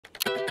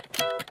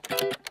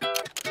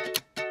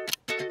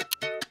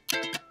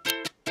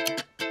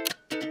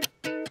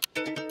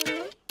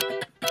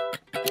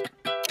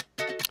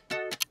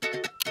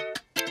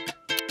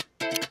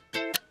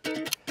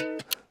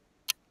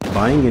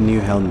Buying a new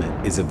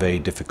helmet is a very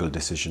difficult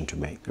decision to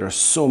make. There are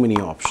so many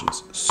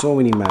options, so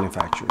many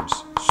manufacturers,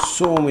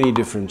 so many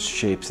different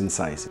shapes and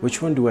sizes.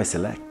 Which one do I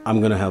select? I'm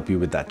going to help you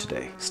with that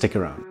today. Stick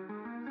around.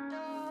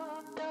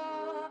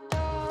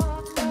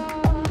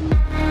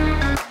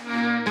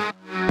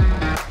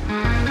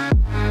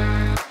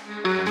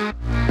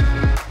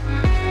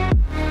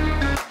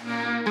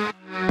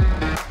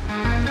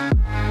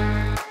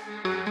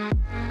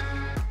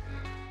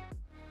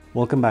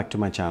 Welcome back to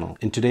my channel.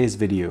 In today's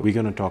video, we're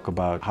going to talk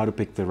about how to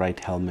pick the right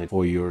helmet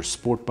for your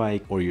sport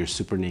bike or your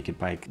super naked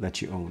bike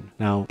that you own.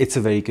 Now, it's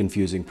a very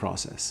confusing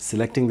process.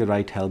 Selecting the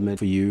right helmet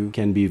for you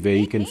can be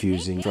very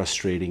confusing,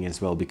 frustrating as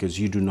well, because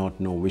you do not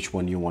know which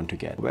one you want to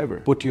get.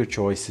 However, put your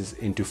choices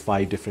into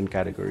 5 different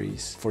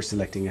categories for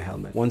selecting a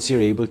helmet. Once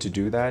you're able to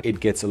do that, it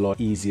gets a lot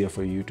easier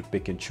for you to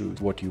pick and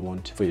choose what you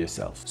want for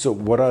yourself. So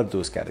what are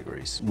those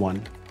categories?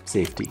 1,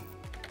 safety.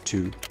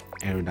 2,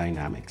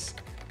 aerodynamics.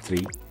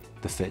 3,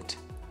 the fit.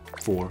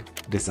 4,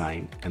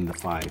 design, and the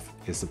 5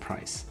 is the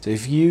price. So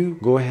if you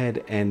go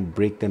ahead and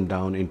break them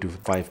down into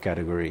 5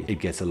 categories, it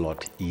gets a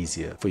lot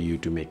easier for you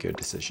to make your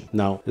decision.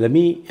 Now, let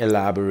me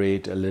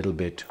elaborate a little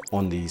bit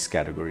on these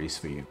categories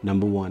for you.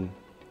 Number 1,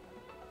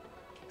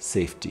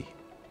 safety.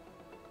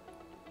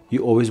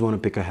 You always want to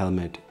pick a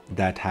helmet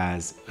that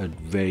has a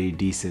very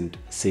decent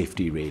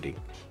safety rating.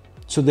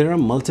 So there are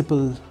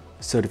multiple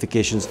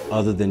certifications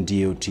other than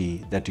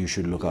DOT that you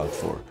should look out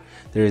for.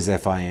 There is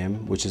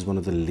FIM, which is one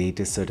of the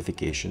latest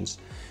certifications.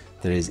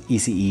 There is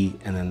ECE,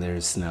 and then there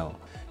is SNELL.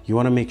 You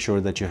want to make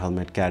sure that your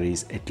helmet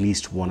carries at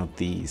least one of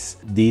these.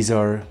 These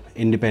are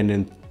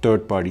independent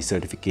third-party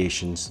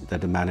certifications that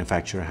the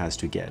manufacturer has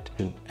to get,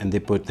 and they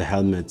put the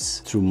helmets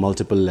through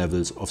multiple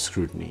levels of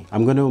scrutiny.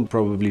 I'm going to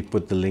probably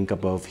put the link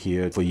above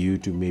here for you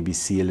to maybe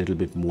see a little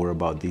bit more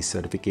about these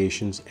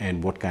certifications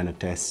and what kind of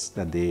tests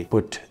that they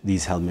put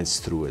these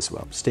helmets through as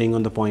well. Staying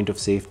on the point of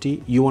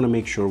safety, you want to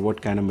make sure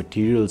what kind of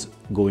materials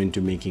go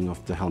into making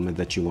of the helmet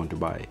that you want to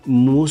buy.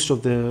 Most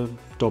of the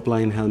top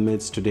line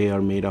helmets today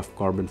are made of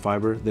carbon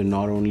fiber. They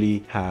not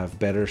only have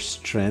better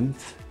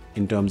strength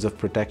in terms of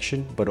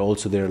protection, but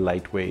also they're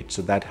lightweight,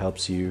 so that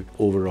helps you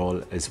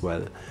overall as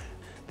well.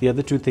 The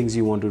other 2 things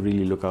you want to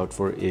really look out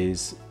for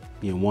is,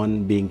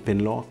 one being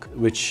pin lock,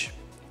 which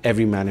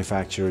every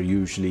manufacturer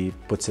usually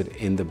puts it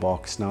in the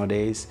box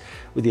nowadays,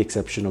 with the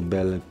exception of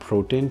Bell and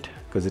ProTint,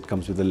 because it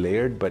comes with a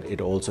layered, but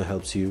it also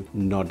helps you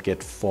not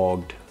get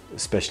fogged,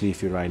 especially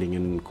if you're riding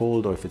in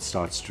cold or if it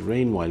starts to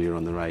rain while you're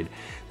on the ride.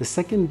 The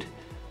second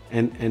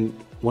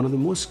and one of the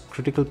most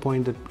critical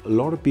points that a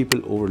lot of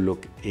people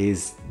overlook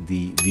is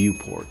the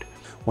viewport.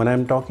 When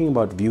I'm talking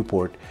about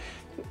viewport,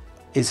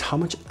 is how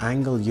much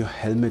angle your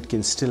helmet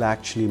can still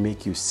actually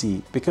make you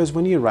see. Because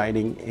when you're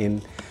riding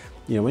in,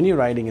 when you're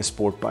riding a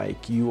sport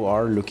bike, you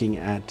are looking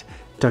at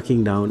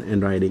tucking down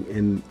and riding,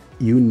 and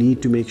you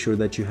need to make sure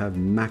that you have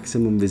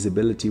maximum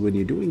visibility when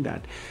you're doing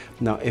that.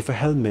 Now, if a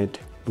helmet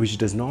which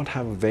does not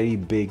have a very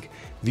big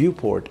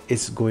viewport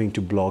is going to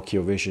block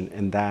your vision,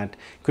 and that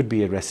could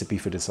be a recipe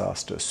for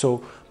disaster.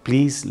 So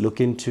please look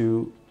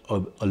into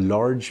a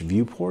large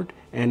viewport.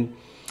 And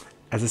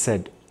as I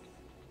said,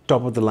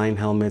 top of the line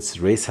helmets,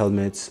 race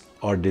helmets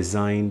are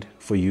designed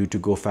for you to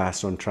go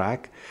fast on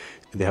track.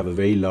 They have a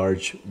very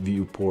large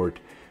viewport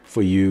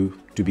for you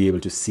to be able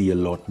to see a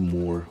lot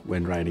more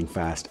when riding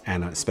fast,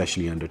 and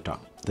especially under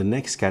tuck. The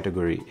next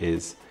category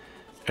is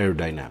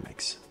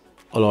aerodynamics.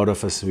 A lot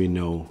of us, we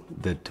know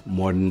that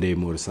modern day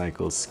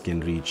motorcycles can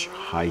reach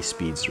high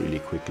speeds really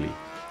quickly.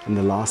 And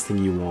the last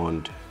thing you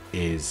want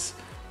is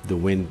the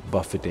wind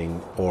buffeting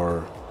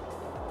or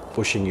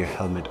pushing your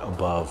helmet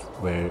above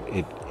where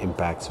it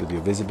impacts with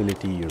your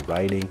visibility, your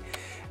riding,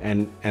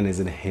 and is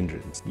a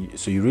hindrance.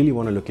 So you really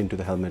want to look into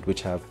the helmet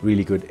which have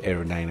really good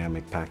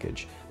aerodynamic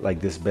package. Like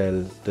this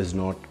Bell does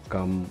not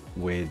come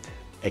with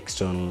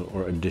external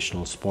or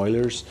additional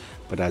spoilers,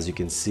 but as you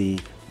can see,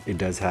 it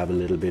does have a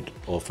little bit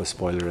of a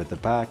spoiler at the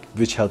back,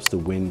 which helps the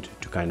wind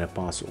to kind of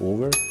pass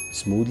over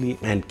smoothly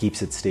and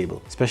keeps it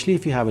stable. Especially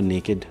if you have a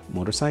naked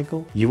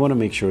motorcycle, you want to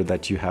make sure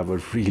that you have a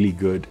really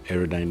good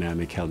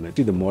aerodynamic helmet.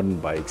 The modern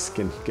bikes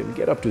can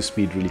get up to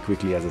speed really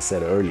quickly, as I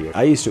said earlier.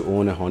 I used to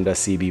own a Honda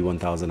CB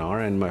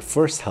 1000R, and my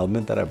first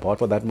helmet that I bought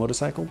for that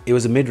motorcycle, it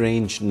was a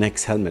mid-range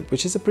Nex helmet,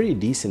 which is a pretty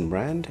decent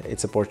brand.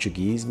 It's a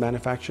Portuguese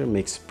manufacturer,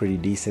 makes pretty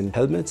decent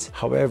helmets.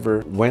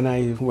 However, when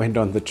I went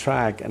on the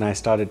track and I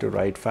started to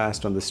ride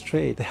fast on the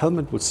straight, the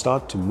helmet would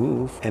start to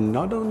move, and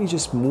not only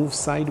just move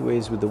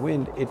sideways with the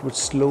wind, it would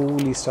slowly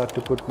start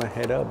to put my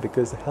head up,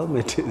 because the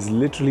helmet is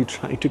literally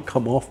trying to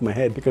come off my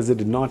head because it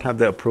did not have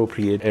the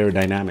appropriate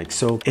aerodynamics.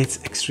 So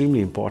it's extremely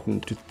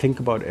important to think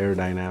about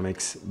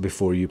aerodynamics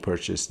before you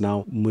purchase.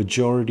 Now,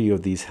 majority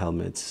of these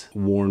helmets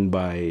worn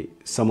by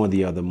some of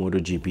the other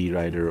MotoGP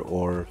rider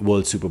or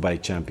World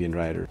Superbike champion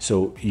rider.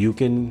 So you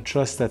can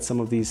trust that some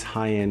of these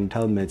high-end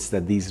helmets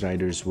that these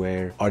riders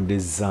wear are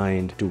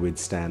designed to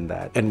withstand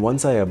that. And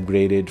once I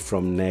upgraded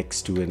from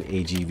Nex to an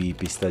AGV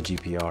Pista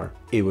GPR,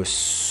 it was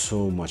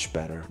so much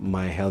better. where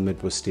my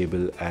helmet was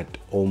stable at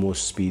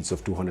almost speeds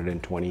of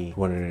 220,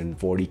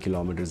 240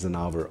 kilometers an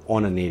hour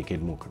on a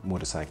naked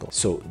motorcycle.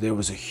 So there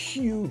was a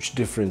huge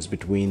difference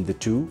between the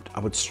two. I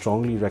would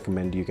strongly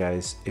recommend you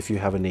guys, if you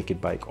have a naked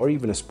bike or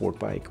even a sport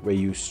bike where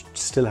you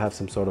still have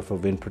some sort of a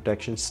wind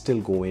protection,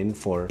 still go in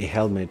for a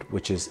helmet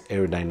which is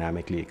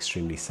aerodynamically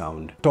extremely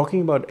sound.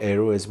 Talking about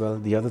aero as well,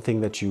 the other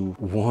thing that you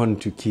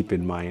want to keep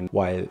in mind,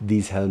 while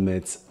these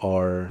helmets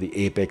are the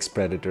apex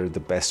predator, the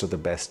best of the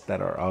best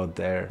that are out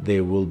there,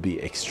 they will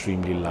be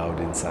extremely loud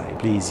inside.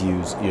 Please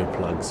use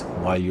earplugs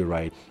while you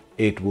ride.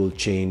 It will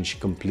change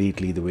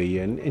completely the way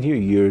you, and your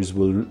ears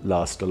will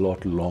last a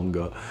lot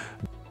longer.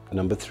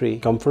 Number 3,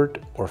 comfort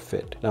or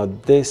fit. Now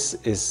this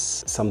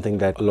is something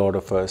that a lot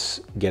of us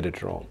get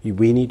it wrong.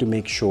 We need to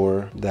make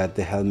sure that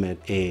the helmet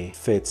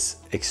fits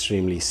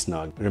extremely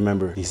snug.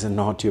 Remember, these are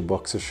not your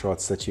boxer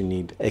shorts that you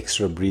need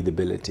extra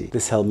breathability.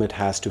 This helmet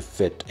has to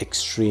fit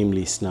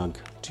extremely snug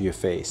to your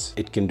face.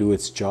 It can do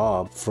its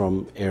job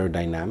from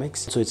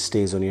aerodynamics, so it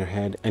stays on your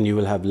head and you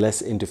will have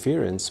less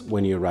interference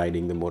when you're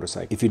riding the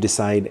motorcycle. If you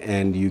decide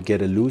and you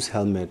get a loose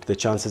helmet, the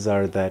chances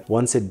are that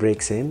once it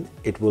breaks in,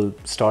 it will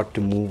start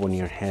to move on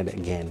your head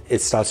again.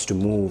 It starts to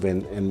move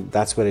and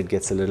that's where it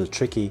gets a little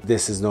tricky.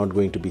 This is not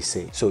going to be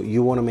safe. So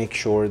you want to make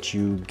sure that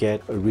you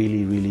get a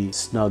really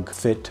snug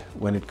fit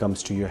when it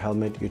comes to your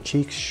helmet. Your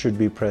cheeks should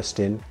be pressed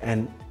in,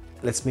 and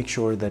let's make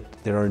sure that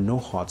there are no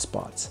hot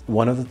spots.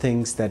 One of the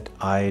things that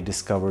I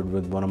discovered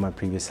with one of my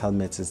previous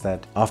helmets is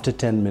that after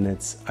 10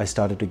 minutes, I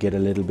started to get a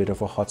little bit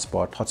of a hot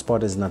spot. Hot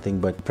spot is nothing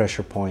but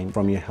pressure point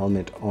from your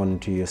helmet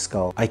onto your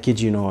skull. I kid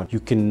you not,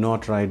 you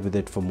cannot ride with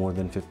it for more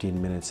than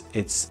 15 minutes.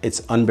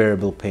 It's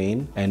unbearable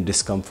pain and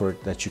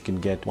discomfort that you can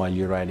get while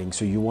you're riding.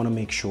 So you want to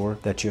make sure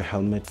that your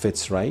helmet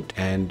fits right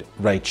and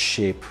right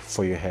shape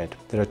for your head.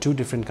 There are 2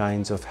 different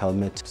kinds of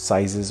helmet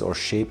sizes or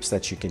shapes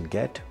that you can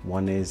get.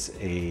 One is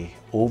a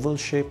oval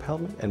shape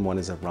helmet and one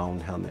is a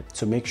round helmet.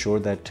 So make sure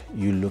that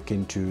you look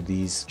into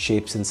these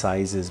shapes and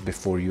sizes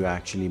before you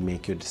actually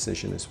make your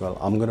decision as well.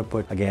 I'm gonna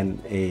put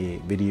again a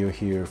video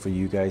here for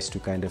you guys to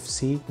kind of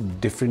see,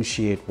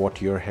 differentiate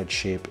what your head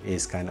shape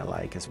is kind of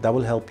like. That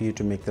will help you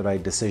to make the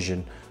right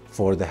decision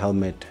for the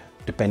helmet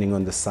depending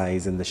on the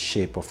size and the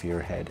shape of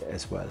your head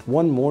as well.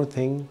 One more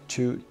thing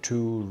to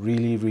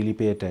really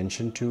pay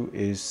attention to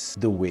is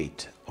the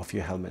weight of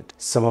your helmet.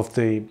 Some of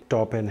the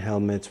top end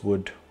helmets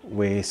would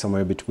weigh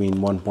somewhere between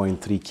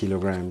 1.3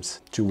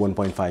 kilograms to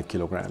 1.5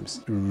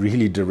 kilograms.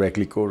 Really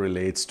directly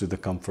correlates to the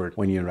comfort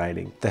when you're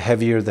riding. The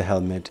heavier the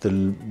helmet,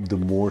 the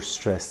more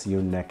stress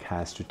your neck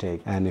has to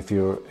take. And if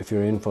you're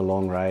in for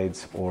long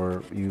rides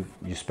or you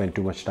spend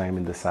too much time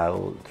in the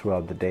saddle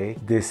throughout the day,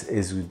 this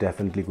is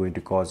definitely going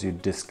to cause you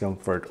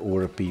discomfort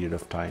over a period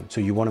of time.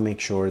 So you want to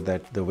make sure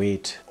that the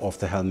weight of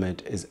the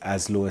helmet is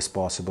as low as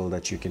possible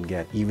that you can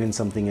get. Even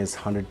something as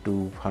 100 to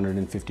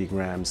 150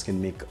 grams can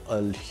make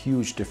a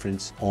huge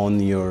difference on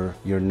your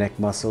neck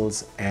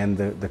muscles and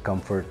the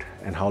comfort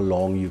and how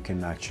long you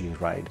can actually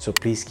ride. So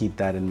please keep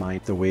that in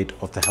mind. The weight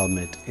of the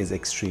helmet is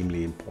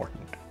extremely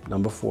important.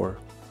 Number 4,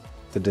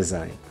 the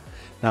design.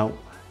 Now,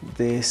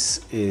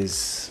 this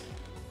is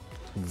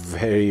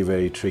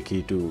very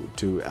tricky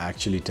to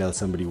actually tell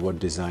somebody what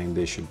design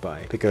they should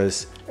buy,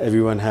 because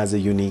everyone has a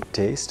unique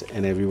taste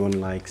and everyone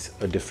likes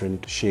a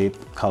different shape,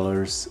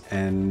 colors,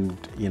 and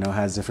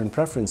has different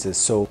preferences.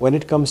 So when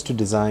it comes to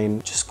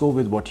design, just go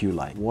with what you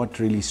like, what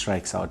really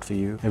strikes out for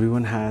you.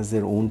 Everyone has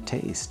their own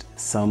taste.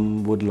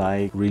 Some would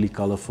like really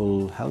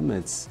colorful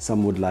helmets,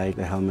 some would like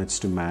the helmets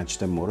to match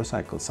their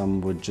motorcycle,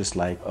 some would just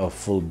like a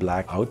full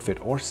black outfit,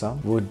 or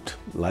some would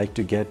like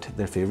to get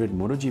their favorite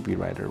MotoGP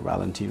rider,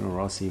 Valentino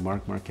Rossi,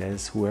 Marc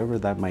Marquez, whoever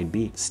that might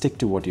be. Stick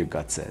to what your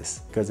gut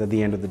says, because at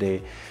the end of the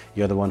day,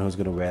 you're the one who's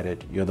going to wear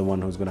it, you're the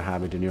one who's going to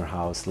have it in your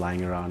house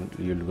lying around,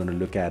 you're going to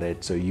look at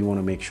it, so you want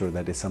to make sure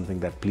that it's something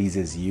that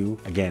pleases you.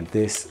 Again,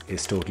 this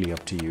is totally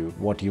up to you,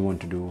 what you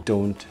want to do.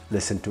 Don't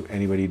listen to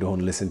anybody,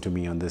 don't listen to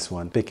me on this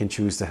one. Pick and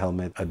choose the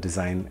helmet, a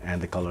design and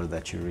the color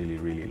that you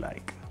really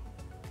like.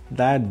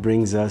 That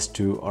brings us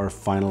to our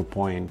final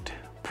point,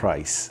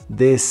 price.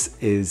 This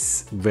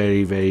is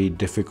very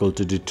difficult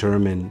to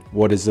determine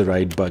what is the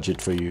right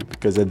budget for you,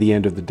 because at the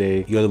end of the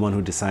day, you're the one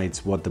who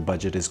decides what the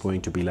budget is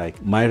going to be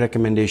like. My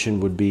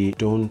recommendation would be,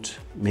 don't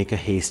make a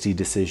hasty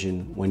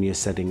decision when you're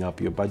setting up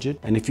your budget.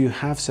 And if you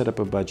have set up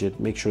a budget,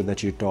 make sure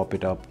that you top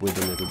it up with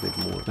a little bit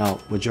more. Now,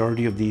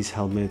 majority of these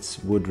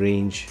helmets would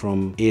range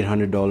from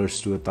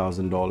 $800 to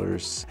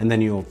 $1,000. And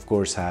then you of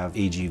course have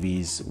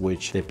AGVs,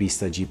 which the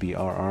Pista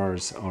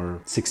GP-RRs are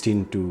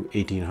 $1,600 to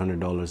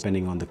 $1,800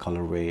 depending on the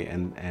colorway,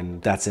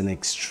 and that's an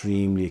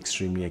extremely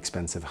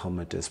expensive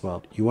helmet as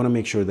well. You want to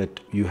make sure that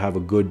you have a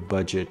good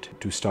budget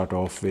to start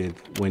off with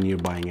when you're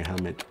buying a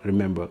helmet.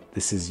 Remember,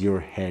 this is your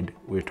head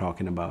we're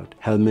talking about.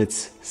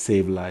 Helmets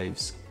save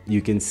lives.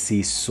 You can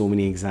see so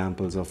many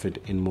examples of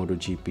it in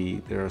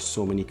MotoGP. There are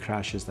so many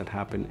crashes that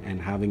happen,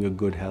 and having a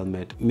good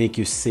helmet make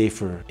you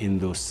safer in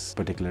those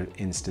particular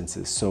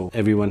instances. So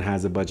everyone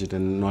has a budget,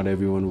 and not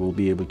everyone will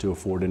be able to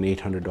afford an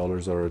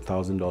 $800 or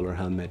 $1,000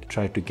 helmet.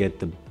 Try to get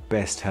the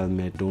best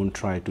helmet. Don't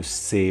try to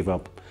save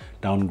up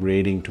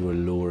downgrading to a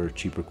lower,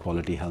 cheaper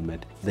quality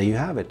helmet. There you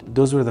have it.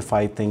 Those were the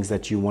 5 things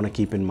that you want to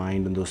keep in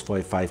mind in those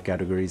 5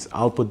 categories.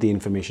 I'll put the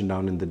information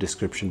down in the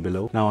description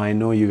below. Now, I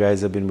know you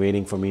guys have been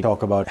waiting for me to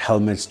talk about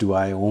helmets do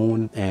I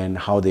own and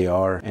how they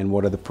are and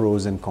what are the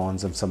pros and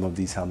cons of some of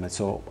these helmets.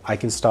 So I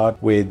can start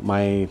with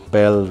my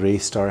Bell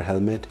Raystar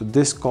helmet.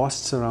 This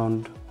costs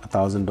around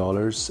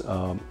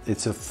 $1,000.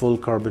 It's a full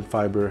carbon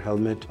fiber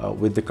helmet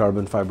with the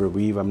carbon fiber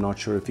weave. I'm not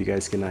sure if you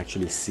guys can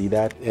actually see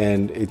that.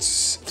 And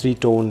it's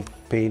 3-tone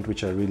paint,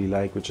 which I really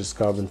like, which is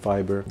carbon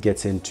fiber,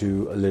 gets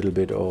into a little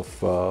bit of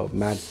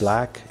matte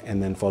black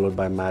and then followed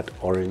by matte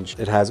orange.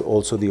 It has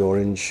also the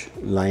orange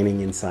lining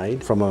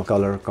inside. From a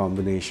color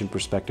combination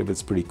perspective,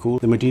 it's pretty cool.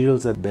 The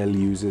materials that Bell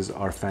uses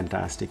are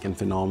fantastic and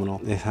phenomenal.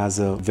 It has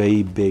a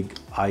very big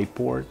eye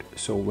port,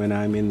 so when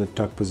I'm in the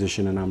tuck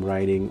position and I'm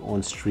riding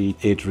on street,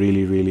 it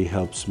really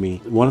helps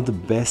me. One of the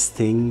best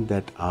things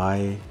that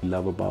I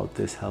love about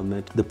this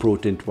helmet, the Pro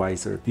Tint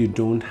visor. You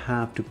don't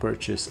have to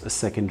purchase a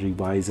secondary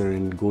visor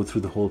and go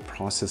through the whole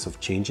process of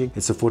changing.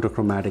 It's a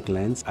photochromatic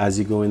lens. As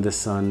you go in the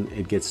sun,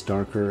 it gets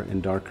darker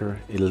and darker.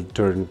 It'll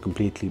turn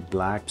completely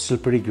black. Still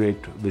pretty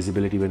great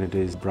visibility when it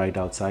is bright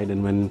outside,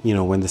 and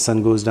when the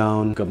sun goes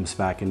down, comes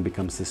back and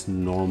becomes this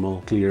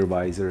normal clear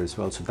visor as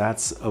well. So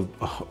that's a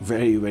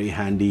very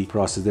handy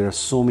process. There are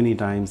so many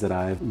times that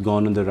I've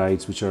gone on the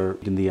rides which are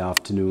in the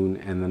afternoon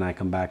and then I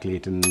come back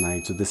late in the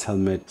night. So this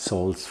helmet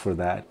solves for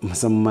that.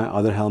 Some of my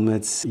other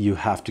helmets, you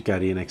have to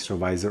carry an extra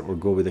visor or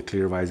go with a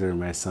clear visor and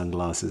wear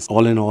sunglasses.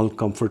 All in all,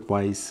 comfort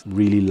wise,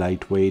 really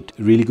lightweight,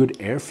 really good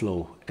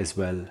airflow as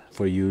well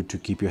for you to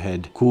keep your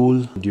head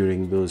cool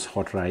during those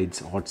hot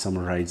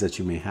summer rides that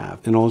you may have.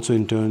 And also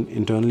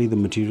internally, the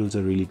materials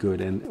are really good.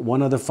 And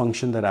one other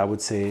function that I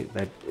would say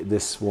that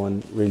this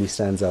one really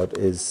stands out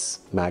is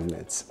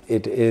magnets.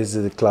 It is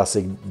a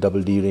classic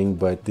double D-ring,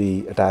 but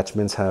the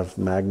attachments have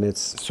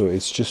magnets, so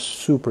it's just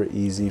super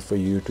easy for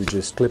you to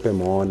just clip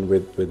them on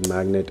with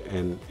magnet,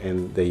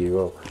 and there you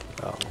go.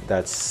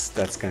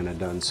 That's kind of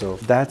done. So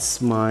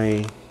that's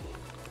my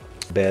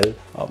Bell.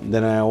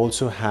 Then I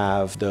also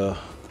have the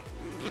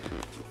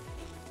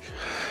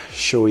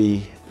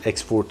Shoei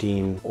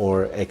X14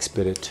 or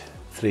X-Spirit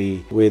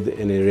 3 with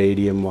an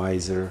iridium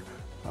visor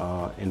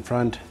in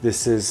front.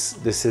 This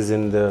is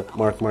in the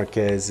Marc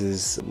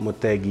Marquez's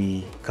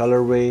Motegi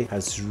colorway.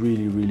 Has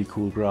really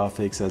cool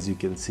graphics, as you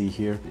can see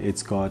here.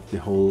 It's got the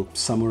whole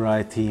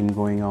samurai theme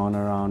going on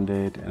around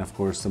it, and of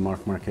course the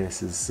Marc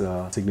Marquez's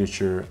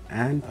signature.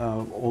 And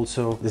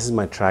also, this is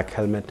my track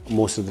helmet.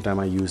 Most of the time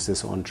I use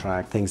this on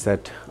track. Things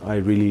that I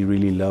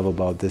really love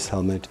about this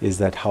helmet is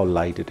that how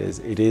light it is.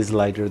 It is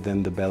lighter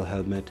than the Bell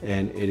helmet,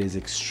 and it is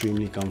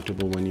extremely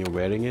comfortable when you're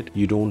wearing it.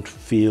 You don't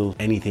feel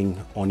anything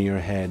on your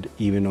head,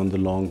 even on the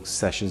long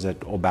sessions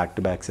or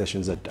back-to-back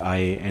sessions that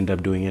I end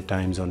up doing at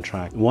times on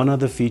track. One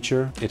other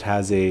feature, it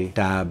has a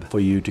tab for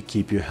you to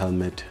keep your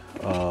helmet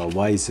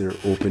visor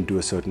open to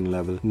a certain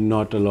level.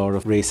 Not a lot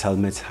of race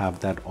helmets have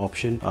that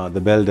option. The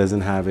Bell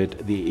doesn't have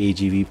it. The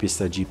AGV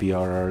Pista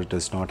GPRR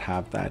does not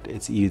have that.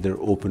 It's either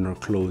open or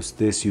closed.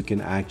 This, you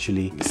can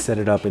actually set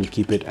it up and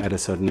keep it at a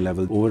certain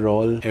level.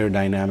 Overall,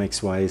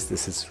 aerodynamics wise,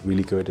 this is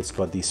really good. It's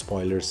got these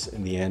spoilers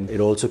in the end. It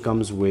also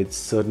comes with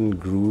certain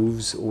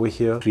grooves over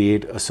here,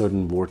 create a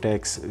certain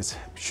vortex. It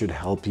should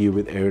help you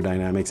with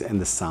aerodynamics and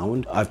the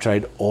sound. I've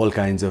tried all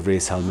kinds of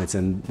race helmets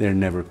and they're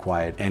never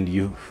quiet, and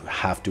you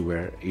have to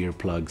wear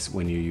earplugs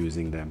when you're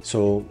using them.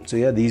 So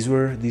yeah, these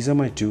are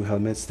my 2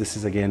 helmets. This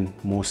is again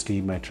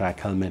mostly my track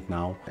helmet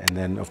now, and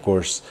then of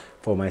course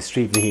for my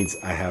street needs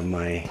I have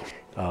my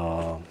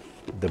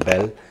the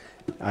Bell.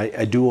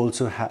 I do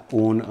also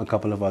own a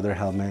couple of other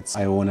helmets.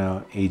 I own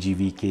a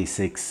AGV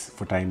K6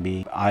 for time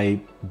being.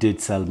 I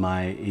did sell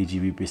my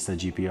AGV Pista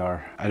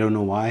GPR. I don't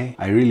know why.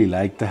 I really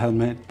liked the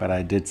helmet, but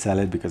I did sell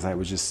it because I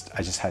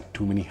just had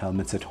too many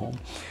helmets at home.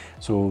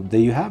 So there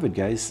you have it,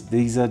 guys.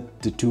 These are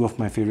the 2 of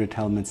my favorite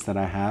helmets that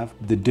I have.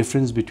 The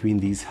difference between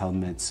these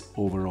helmets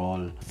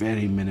overall,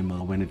 very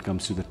minimal when it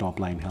comes to the top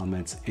line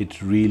helmets.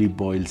 It really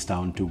boils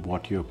down to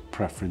what your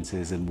preference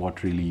is and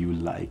what really you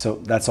like.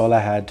 So that's all I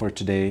had for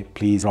today.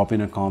 Please drop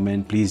in a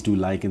comment. Please do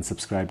like and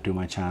subscribe to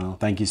my channel.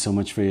 Thank you so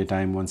much for your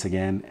time once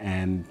again.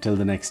 And till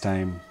the next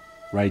time,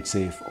 ride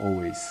safe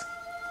always.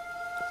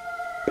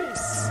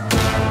 Peace.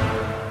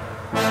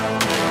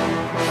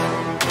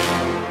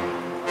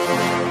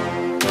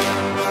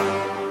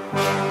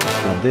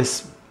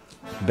 This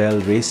Bell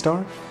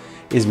Raystar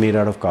is made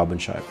out of carbon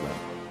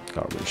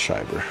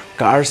fiber.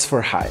 Cars for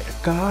hire.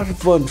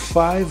 Carbon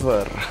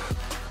fiber.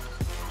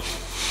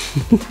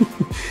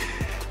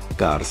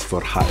 Cars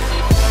for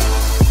hire.